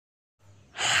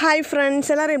Hi friends,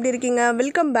 எல்லாரும் எப்படி இருக்கீங்க?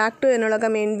 Welcome back to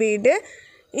enulagamenveedu.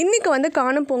 இன்னைக்கு வந்து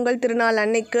காணும் பொங்கல் திருநாள்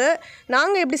அன்னைக்கு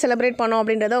நாங்க எப்படி செலிப்ரேட் பண்ணோம்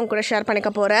அப்படின்றத உங்க கூட ஷேர் பண்ணிக்க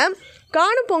போறேன்.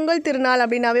 காணும் பொங்கல் திருநாள்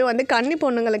அப்படினாவே வந்து கன்னி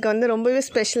பொண்ணுங்களுக்கு வந்து ரொம்பவே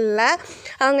ஸ்பெஷல்ல.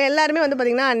 அவங்க எல்லாரும் வந்து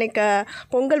பாத்தீங்கன்னா அன்னைக்கு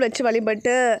பொங்கல் வச்சு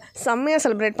வழிபட்டு செம்மையா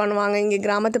செலிப்ரேட் பண்ணுவாங்க இங்க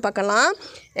கிராமத்து பக்கம்லாம்.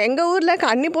 எங்க ஊர்ல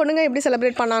கன்னி பொண்ணுங்க எப்படி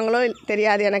செலிப்ரேட் பண்ணாங்களோ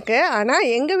தெரியாது எனக்கு. ஆனா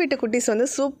எங்க வீட்டு குட்டீஸ் வந்து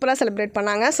சூப்பரா செலிப்ரேட்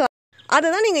பண்ணாங்க. சோ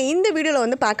அததான் நீங்க இந்த வீடியோல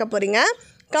வந்து பார்க்க போறீங்க.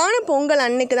 காணும் பொங்கல்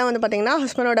அன்னைக்கு தான் வந்து பார்த்திங்கன்னா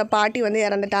ஹஸ்பண்டோட பாட்டி வந்து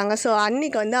இறந்துட்டாங்க. ஸோ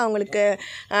அன்றைக்கி வந்து அவங்களுக்கு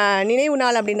நினைவு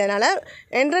நாள் அப்படின்றதுனால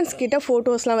என்ட்ரன்ஸ் கிட்டே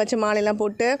ஃபோட்டோஸ்லாம் வச்சு மாலையெல்லாம்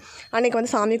போட்டு அன்றைக்கி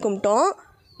வந்து சாமி கும்பிட்டோம்.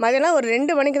 மதியானம் ஒரு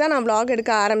 2 மணிக்கு தான் நான் vlog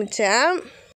எடுக்க ஆரம்பித்தேன்.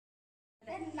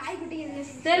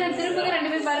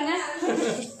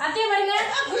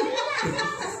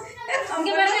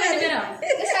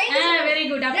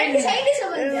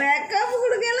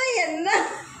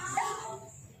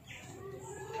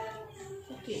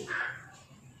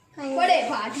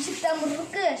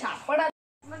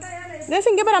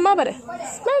 இங்கே பாரு, அம்மா பாரு,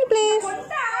 ஸ்மைல் ப்ளீஸ்.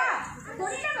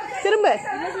 திரும்ப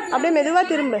அப்படியே மெதுவாக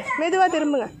திரும்புங்க, மெதுவாக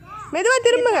திரும்புங்க,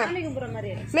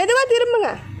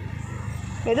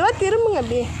 மெதுவாக திரும்புங்க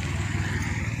அப்படியே.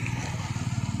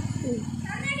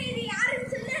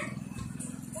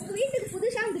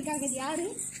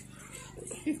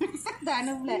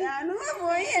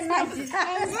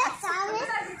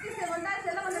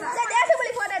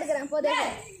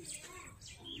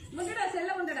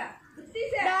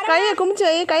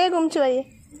 கையை குமிச்சு வை,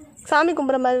 சாமி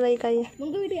கும்பிட்ற மாதிரி வை கையை.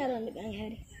 உங்க வீட்டு யாரும் வந்துட்டாங்க?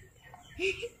 யாரு?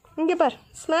 இங்கே பாரு,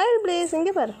 ஸ்மைல் ப்ளீஸ்.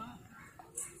 இங்கே பாரு,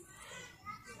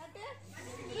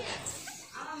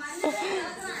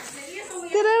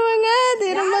 திரும்புங்க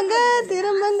திரும்புங்க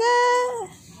திரும்புங்க.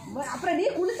 அப்புறம் நீ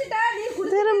குளிச்சுட்டா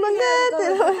திரும்புங்க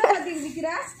திரும்புங்க.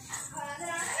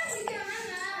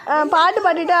 பாட்டு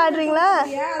பாடிட்டு ஆடுறீங்களா?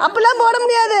 அப்பெல்லாம் போட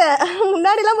முடியாது,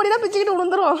 முன்னாடிலாம் முடியலாம் பிச்சுக்கிட்டு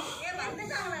விழுந்துரும்.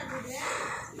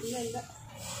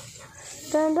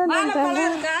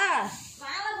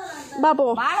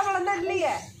 பாப்போம்.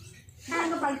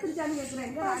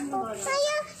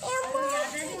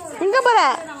 இங்க போற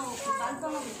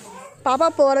பாப்பா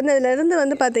பிறந்ததுலேருந்து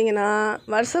வந்து பார்த்தீங்கன்னா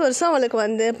வருஷம் அவளுக்கு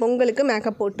வந்து பொங்கலுக்கு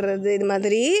மேக்கப் போட்டுறது இது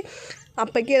மாதிரி.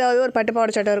 அப்போக்கி ஏதாவது ஒரு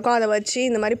பட்டுப்பாவாடை சட்டை இருக்கும், அதை வச்சு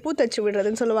இந்த மாதிரி பூ தச்சு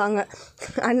விடுறதுன்னு சொல்லுவாங்க.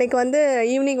 அன்றைக்கி வந்து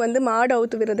ஈவினிங் வந்து மாடு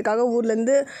அவுத்து விடுறதுக்காக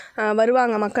ஊர்லேருந்து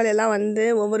வருவாங்க மக்கள் எல்லாம் வந்து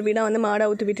ஒவ்வொரு வீடாக வந்து மாடு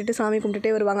அவுத்து விட்டுட்டு சாமி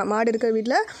கும்பிட்டுட்டே வருவாங்க. மாடு இருக்கிற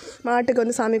வீட்டில் மாட்டுக்கு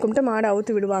வந்து சாமி கும்பிட்டு மாடு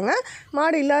அவுத்து விடுவாங்க.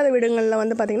 மாடு இல்லாத வீடுங்களில்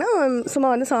வந்து பார்த்திங்கன்னா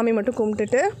சும்மா வந்து சாமி மட்டும்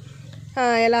கும்பிட்டுட்டு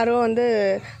எல்லோரும் வந்து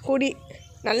கூடி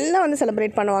நல்லா வந்து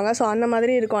செலிப்ரேட் பண்ணுவாங்க. ஸோ அந்த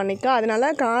மாதிரி இருக்கும் அன்றைக்கி.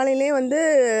 அதனால காலையிலே வந்து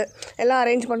எல்லாம்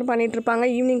அரேஞ்ச் பண்ணிகிட்ருப்பாங்க.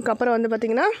 ஈவினிங்க்கு அப்புறம் வந்து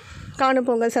பார்த்திங்கன்னா காணும்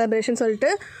பொங்கல் செலிப்ரேஷன் சொல்லிட்டு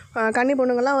கன்னி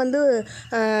பொண்ணுங்கள்லாம் வந்து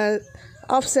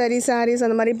ஆஃப் சாரீஸ்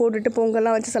அந்த மாதிரி போட்டுட்டு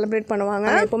பொங்கல்லாம் வச்சு செலிப்ரேட் பண்ணுவாங்க.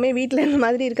 எப்போவுமே வீட்டில் இந்த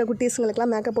மாதிரி இருக்க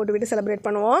குட்டீஸுங்களுக்கெல்லாம் மேக்கப் போட்டு விட்டு செலிப்ரேட்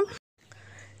பண்ணுவோம்.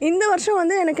 இந்த வருஷம்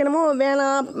வந்து எனக்கு என்னமோ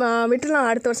வேணாம் விட்டுலாம்,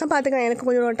 அடுத்த வருஷம் பார்த்துக்கலாம். எனக்கு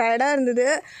கொஞ்சம் டயர்டாக இருந்தது,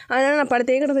 அதனால் நான்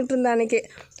படுத்தே கிடந்துட்டு இருந்தேன் அன்றைக்கி.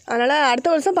 அதனால் அடுத்த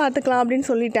வருஷம் பார்த்துக்கலாம் அப்படின்னு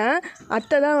சொல்லிட்டேன்.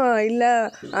 அத்தை தான் இல்லை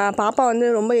பாப்பா வந்து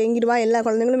ரொம்ப ஏங்கிடுவா, எல்லா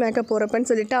குழந்தைங்களும் மேக்கப் போடுறப்பன்னு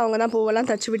சொல்லிவிட்டு அவங்க தான் பூவெல்லாம்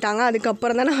தச்சு விட்டாங்க.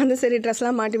 அதுக்கப்புறம் தான் நான் வந்து சரி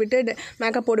ட்ரெஸ்லாம் மாட்டி விட்டு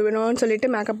மேக்கப் போட்டு விடணும்னு சொல்லிட்டு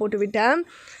மேக்கப் போட்டு விட்டேன்.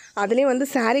 அதுலேயும் வந்து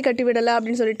சாரீ கட்டி விடலை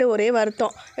அப்படின்னு சொல்லிட்டு ஒரே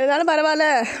வருத்தம். இருந்தாலும் பரவாயில்ல,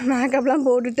 மேக்கப்லாம்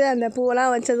போட்டுட்டு அந்த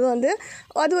பூவெல்லாம் வச்சதும் வந்து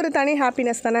அது ஒரு தனி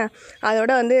ஹாப்பினஸ் தானே.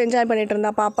 அதோட வந்து என்ஜாய் பண்ணிகிட்டு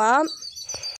இருந்தா பாப்பா.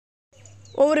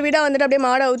 ஒவ்வொரு வீடாக வந்துட்டு அப்படியே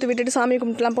மாடை அவுத்து விட்டுட்டு சாமி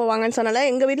கும்பிட்டுலாம் போவாங்கன்னு சொன்னால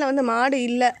எங்கள் வீட்டில் வந்து மாடு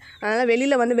இல்லை. அதனால்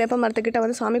வெளியில் வந்து வேப்ப மரத்துக்கிட்ட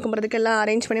வந்து சாமி கும்பிட்றதுக்கு எல்லாம்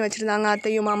அரேஞ்ச் பண்ணி வச்சுருந்தாங்க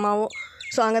அத்தையும் மாமாவும்.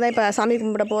 ஸோ அங்கே தான் இப்போ சாமி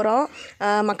கும்பிட போகிறோம்.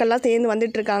 மக்கள்லாம் சேர்ந்து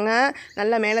வந்துட்டுருக்காங்க.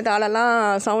 நல்ல மேலே தாளெல்லாம்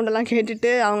சவுண்டெல்லாம்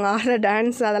கேட்டுட்டு அவங்க ஆடுற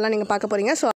டான்ஸ் அதெல்லாம் நீங்கள் பார்க்க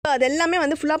போகிறீங்க. ஸோ அது எல்லாமே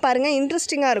வந்து ஃபுல்லாக பாருங்கள்,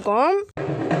 இன்ட்ரெஸ்டிங்காக இருக்கும்.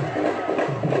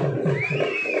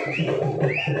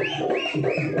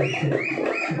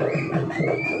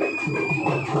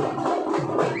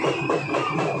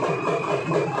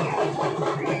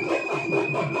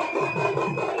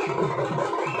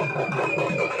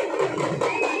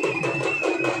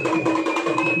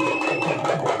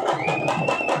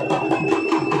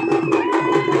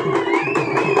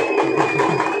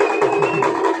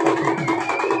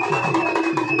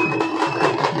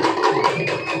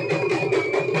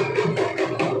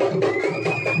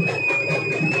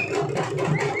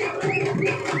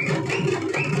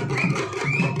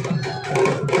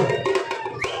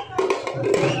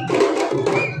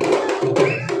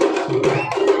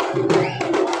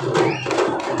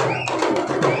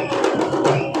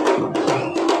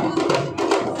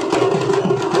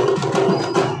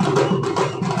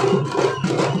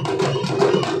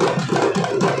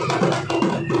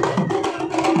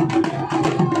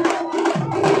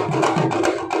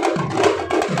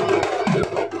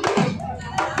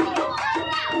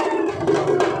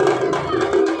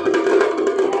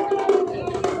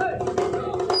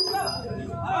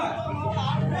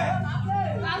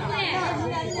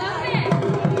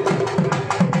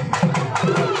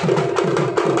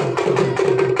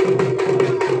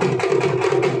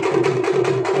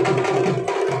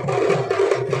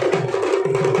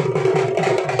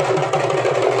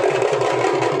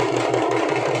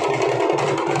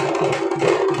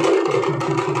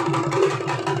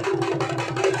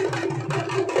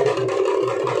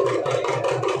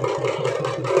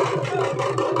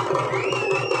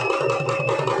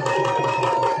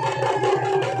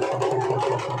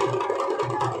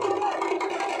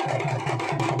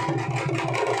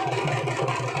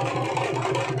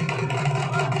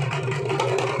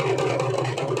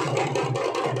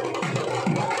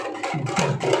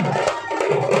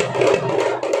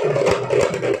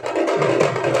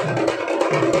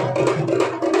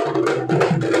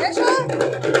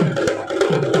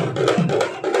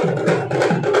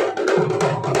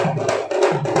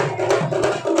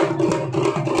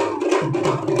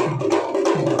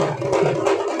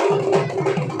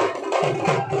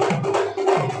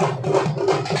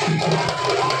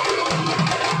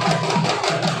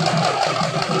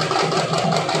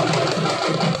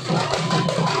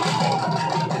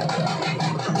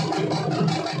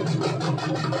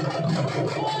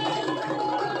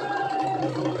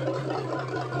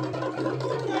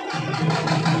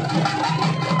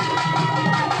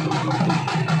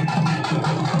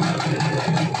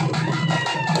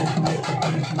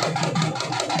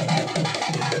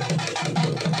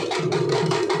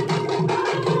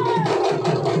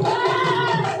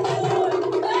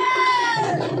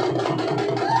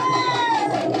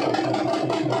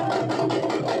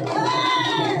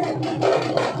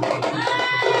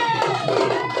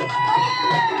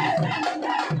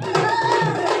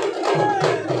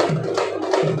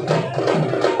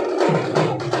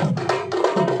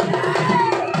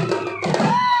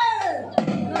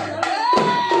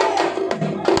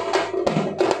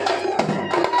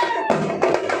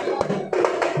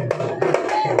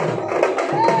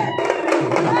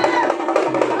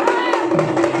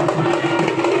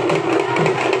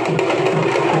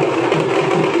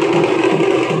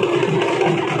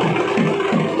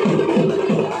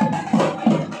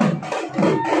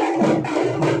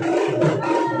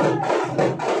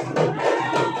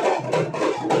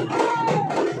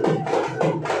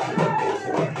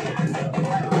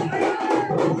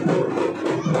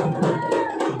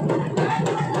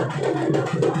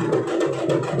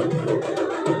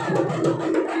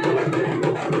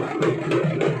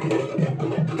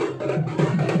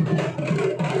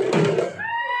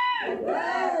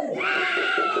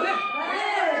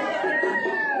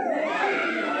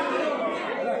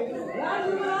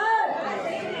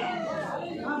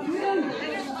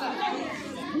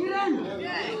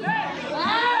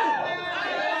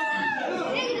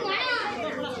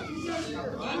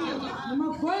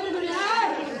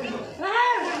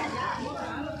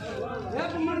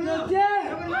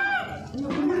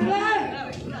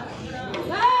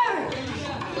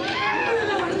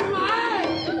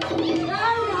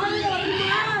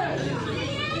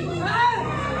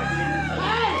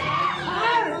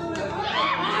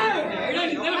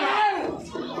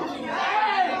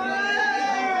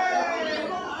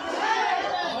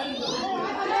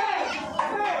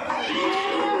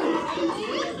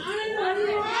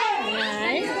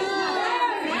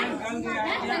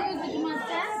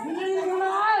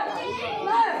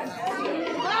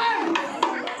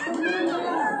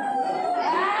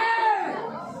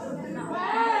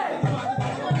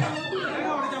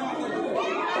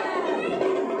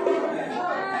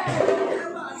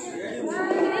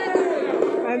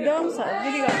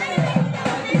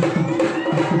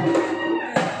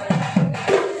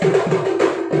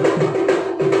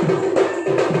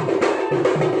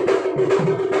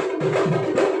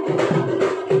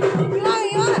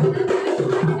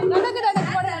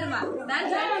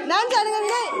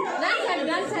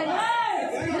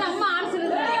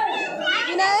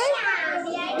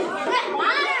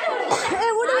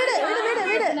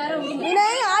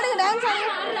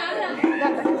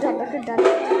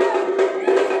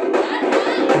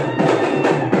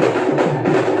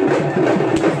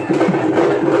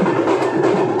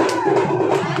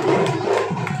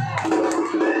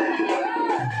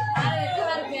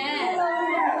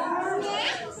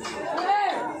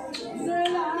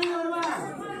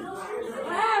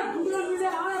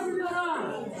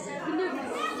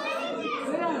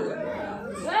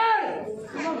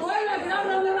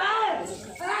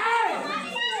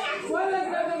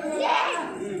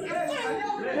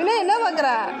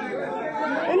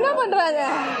 என்ன பண்றாங்க?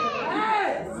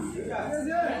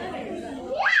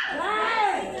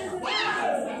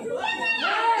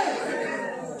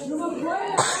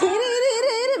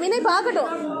 இரு வினய்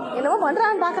பார்க்கட்டும். என்னமோ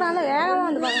பண்றான்னு பாக்குறாங்க. வேகமா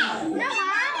வந்து பாருங்க.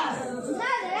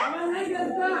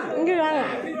 இங்க வாங்க.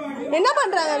 என்ன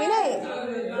பண்றாங்க வினய்?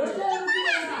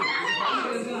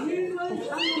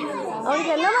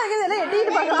 அவனுக்கு என்னமா இருக்குது? எல்லாம்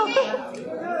எட்டிட்டு பார்க்கலாம்.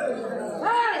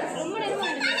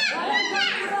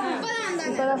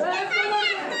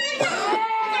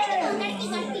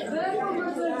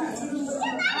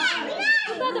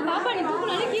 பாப்பா நீ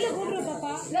தூக்குனாலே கீழே போட்டுரு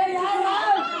பாப்பா.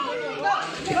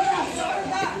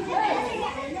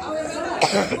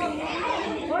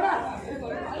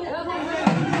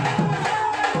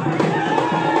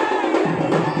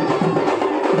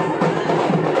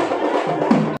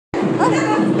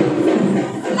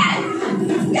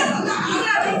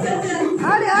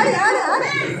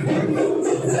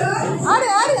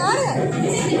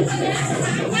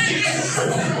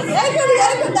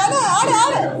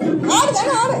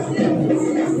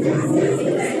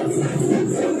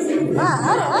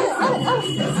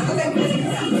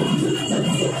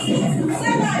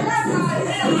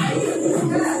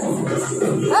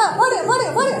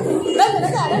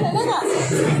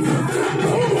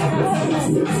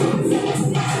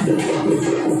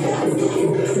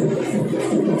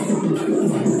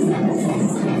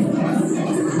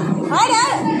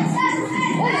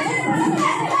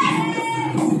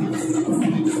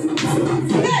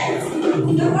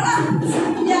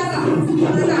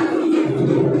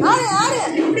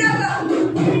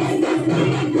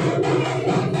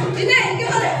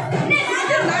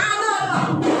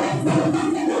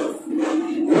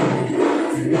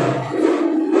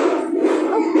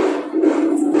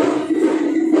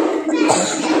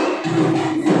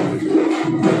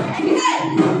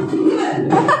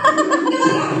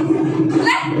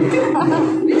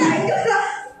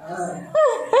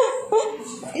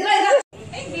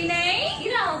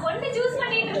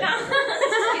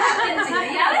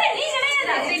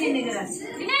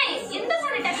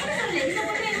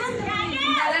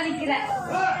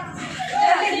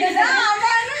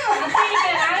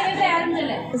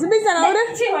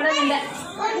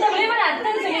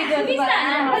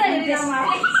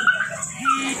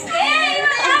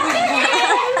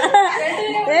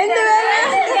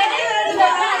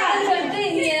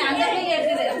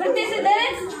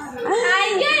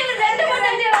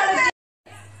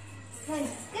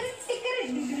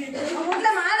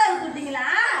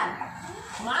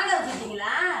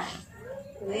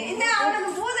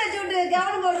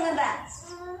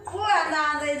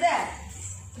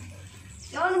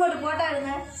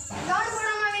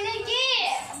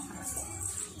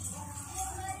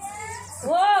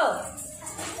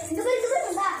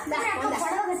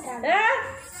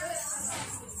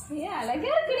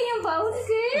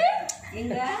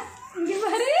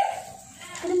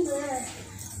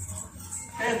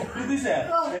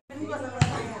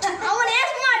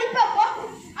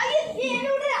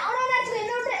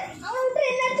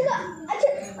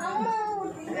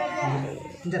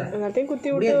 எல்லாத்தையும் குத்தி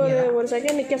விட்டு ஒரு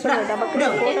செகண்ட் நிக்க சொல்லிட்டா.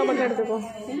 பக்கம் போட்டோ மட்டும் எடுத்துக்கோ.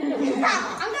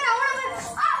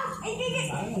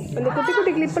 அந்த குட்டி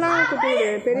குட்டி கிளிப்லாம் குத்தி விடு.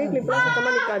 பெரிய கிளிப்லாம்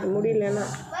சுத்தமாக நிற்காது முடியலன்னா.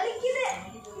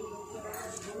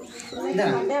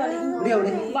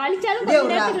 வலிச்சாலும்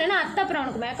அத்தை அப்புறம்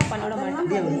அவனுக்கு மேக்கப் பண்ண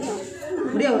மாட்டேன்.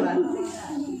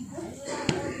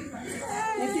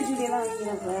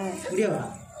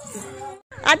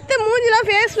 அத்தை மூஞ்சிலாம்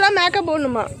ஃபேஸ்லாம் மேக்கப்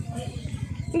போடணுமா?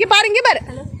 இங்கே பாரு, இங்கே பாரு.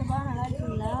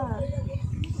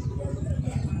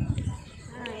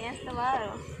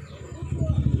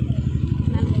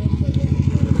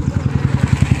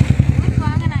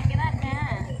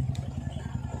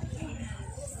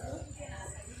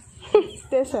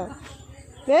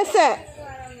 பேச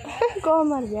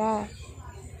கோவமா இருக்கியா?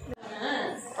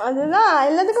 அதுதான்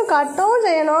எல்லாத்துக்கும் கட்டவும்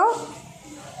செய்யணும்.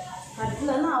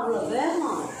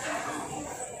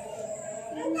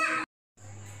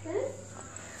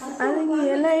 அதுக்கு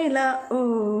இலையில ஓ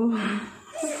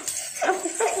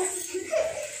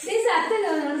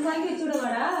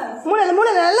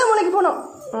மூளை நல்ல மூளைக்கு போகணும்.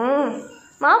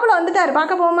 மாப்பிள்ளை வந்துட்டாரு,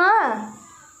 பார்க்க போமா?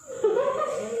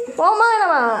 போமா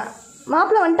என்னவா?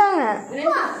 மாப்பிள்ளை வந்துட்டாங்க.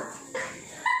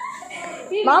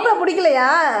 மாப்பிள்ளை பிடிக்கலையா?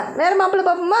 வேற மாப்பிள்ளை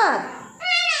பார்ப்போமா?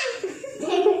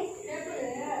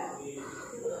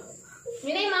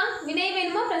 வினய்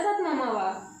வேணுமா பிரசாத் மாமாவா?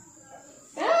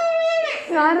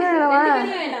 யாரும் வேணாமா?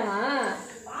 வேண்டாமா?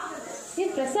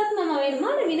 பிரசாத் மாமா வேணுமா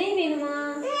இல்ல வினய் வேணுமா?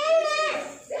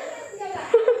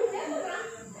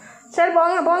 சரி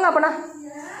போங்க போங்க, அப்பனா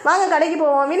வாங்க கடைக்கு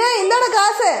போவோம். வினய் இந்தாட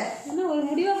காசு. என்ன ஒரு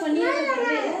முடிவா பண்ணியா?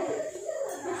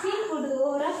 சீன் போடுது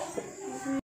ஓவரா.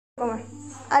 போங்க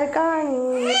அர்க்காணி.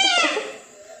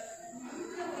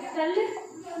 தள்ளு.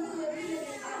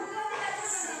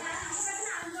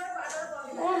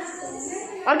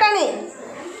 அர்க்காணி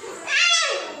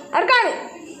அர்க்காணி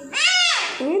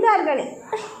நீதான் அர்க்காணி.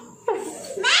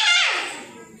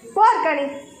 போ அர்க்காணி.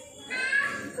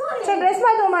 சரி ட்ரெஸ்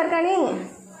மாற்றுவோமா அர்க்காணி?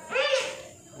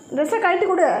 ட்ரெஸ்ஸை கழட்டி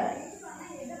கொடு.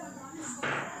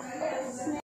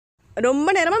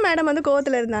 ரொம்ப நேரமாக மேடம் வந்து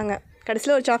கோவத்தில் இருந்தாங்க.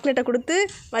 கடைசியில் ஒரு சாக்லேட்டை கொடுத்து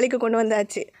வழிக்கு கொண்டு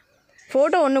வந்தாச்சு.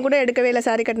 ஃபோட்டோ ஒன்று கூட எடுக்கவே இல்லை.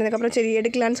 சாரி கட்டினதுக்கப்புறம் சரி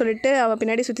எடுக்கலான்னு சொல்லிட்டு அவள்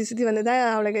பின்னாடி சுற்றி வந்து தான்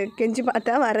அவளுக்கு கெஞ்சி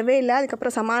பார்த்தா வரவே இல்லை.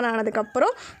 அதுக்கப்புறம் சமாதானம்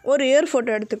ஆனதுக்கப்புறம் ஒரு இயர்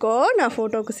ஃபோட்டோ எடுத்துக்கோ, நான்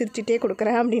ஃபோட்டோவுக்கு சிரிச்சிட்டே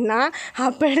கொடுக்குறேன் அப்படின்னா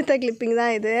அப்போ எடுத்த கிளிப்பிங்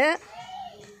தான் இது.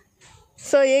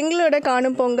 ஸோ எங்களோட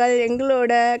காணும் பொங்கல்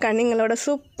எங்களோட கண்ணிங்களோட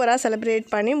சூப்பராக செலிப்ரேட்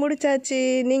பண்ணி முடிச்சாச்சு.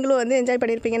 நீங்களும் வந்து என்ஜாய்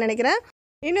பண்ணியிருப்பீங்கன்னு நினைக்கிறேன்.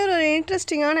 இன்னொரு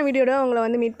இன்ட்ரெஸ்டிங்கான வீடியோட உங்களை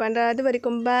வந்து மீட் பண்ணுறேன். அது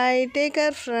வரைக்கும் பை, டேக்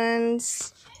கேர் ஃப்ரெண்ட்ஸ்.